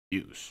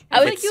use. I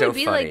would think you would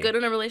be like good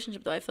in a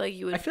relationship though. I feel like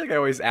you would. I feel like I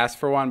always ask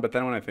for one, but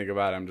then when I think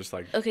about it, I'm just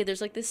like, okay,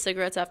 there's like this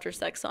Cigarettes After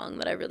Sex song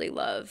that I really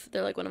love.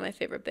 They're like one of my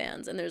favorite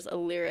bands, and there's a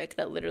lyric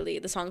that literally,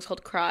 the song's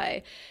called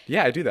Cry.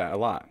 Yeah, I do that a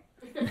lot.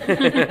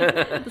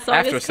 The song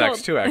after is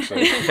sex too,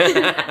 actually.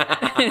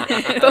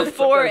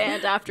 Before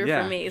and after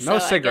for me. So no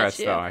cigarettes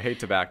though. I hate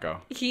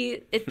tobacco.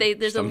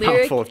 There's a I'm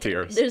lyric full of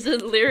tears. There's a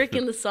lyric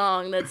in the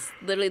song that's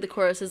literally, the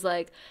chorus is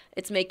like,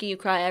 it's making you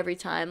cry every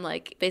time.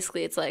 Like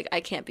basically, it's like, I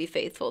can't be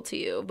faithful to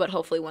you, but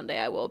hopefully one day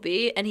I will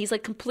be. And he's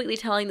like completely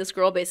telling this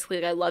girl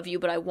basically, like, I love you,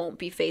 but I won't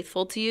be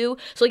faithful to you.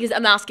 So like,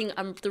 I'm asking,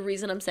 the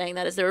reason I'm saying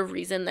that, is there a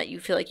reason that you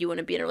feel like you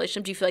wouldn't be in a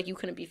relationship? Do you feel like you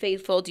couldn't be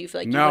faithful? Do you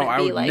feel like you wouldn't be like?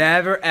 No, I would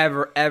never,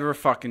 ever, ever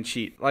fucking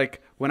cheat.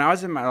 Like when I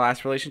was in my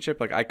last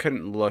relationship, like I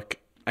couldn't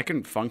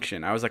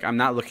function. I was like, I'm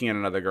not looking at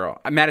another girl.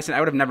 Madison, I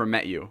would have never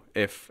met you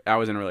if I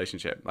was in a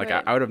relationship. Like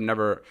right. I would have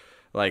never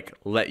like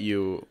let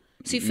you.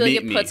 So you feel like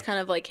it puts kind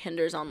of like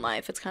hinders on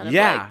life. It's kind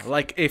of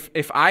like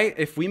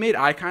if we made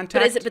eye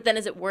contact. But then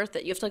is it worth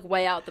it? You have to like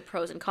weigh out the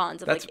pros and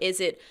cons of like, is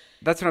it?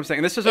 That's what I'm saying.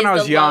 And this was when I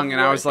was young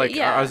and I was like,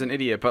 I was an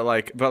idiot. But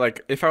like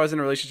if I was in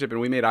a relationship and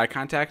we made eye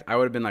contact, I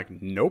would have been like,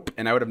 nope,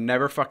 and I would have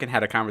never fucking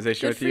had a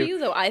conversation with you. Good for you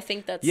though. I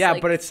think that's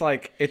but it's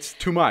like it's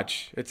too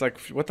much. It's like,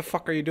 what the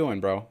fuck are you doing,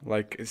 bro?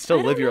 Like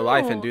still live your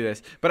life and do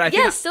this. But I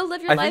think still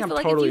live your life. But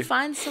like if you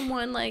find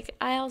someone, like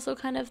I also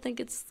kind of think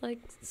it's like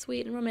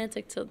sweet and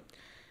romantic to.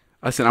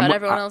 Cut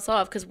everyone else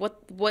off, because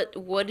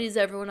what is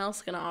everyone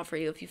else gonna offer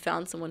you if you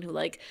found someone who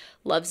like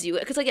loves you?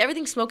 Because like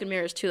everything's smoke and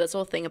mirrors too. That's the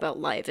whole thing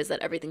about life, is that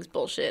everything's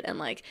bullshit. And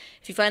like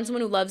if you find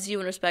someone who loves you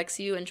and respects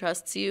you and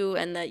trusts you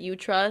and that you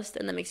trust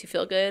and that makes you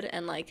feel good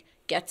and like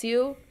gets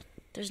you,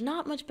 there's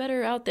not much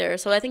better out there.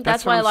 So I think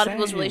that's why a lot of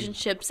people's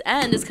relationships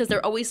end, is because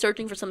they're always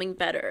searching for something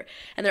better,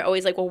 and they're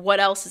always like, well, what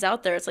else is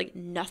out there? It's like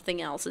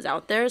nothing else is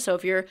out there. So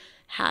if you're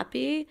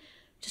happy,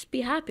 just be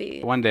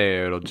happy. One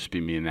day it'll just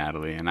be me and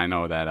Natalie, and I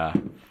know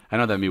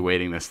that me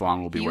waiting this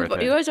long will be worth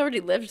it. You guys already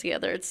live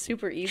together. It's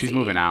super easy. She's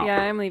moving out.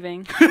 Yeah, I'm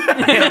leaving.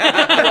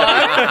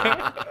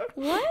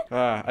 What?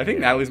 I think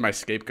Natalie's my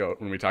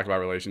scapegoat when we talk about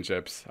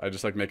relationships. I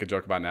just like make a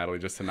joke about Natalie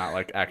just to not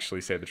like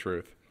actually say the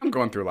truth. I'm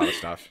going through a lot of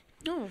stuff.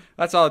 Oh.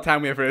 That's all the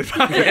time we have for this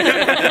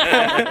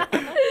podcast.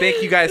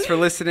 Thank you guys for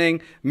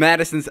listening.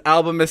 Madison's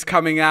album is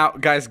coming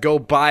out. Guys, go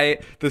buy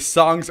it. The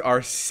songs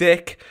are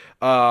sick.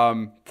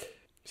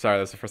 Sorry,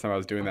 that's the first time I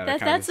was doing that.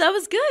 That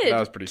was good. That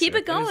was pretty Keep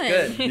sick. it going.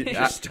 It was good.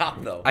 Just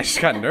stop, though. I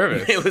just got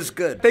nervous. It was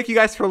good. Thank you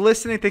guys for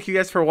listening. Thank you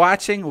guys for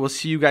watching. We'll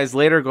see you guys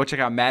later. Go check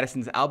out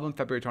Madison's album,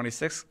 February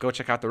 26th. Go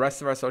check out the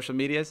rest of our social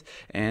medias.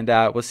 And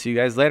we'll see you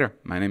guys later.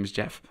 My name is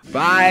Jeff.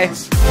 Bye.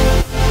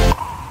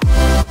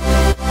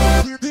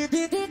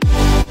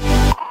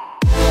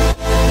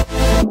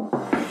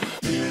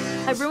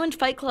 I ruined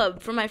Fight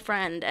Club for my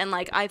friend, and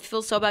like I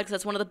feel so bad because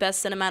that's one of the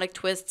best cinematic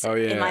twists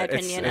in my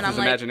opinion. It's and I'm his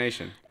like,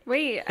 imagination.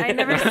 Wait, I've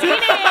never seen it.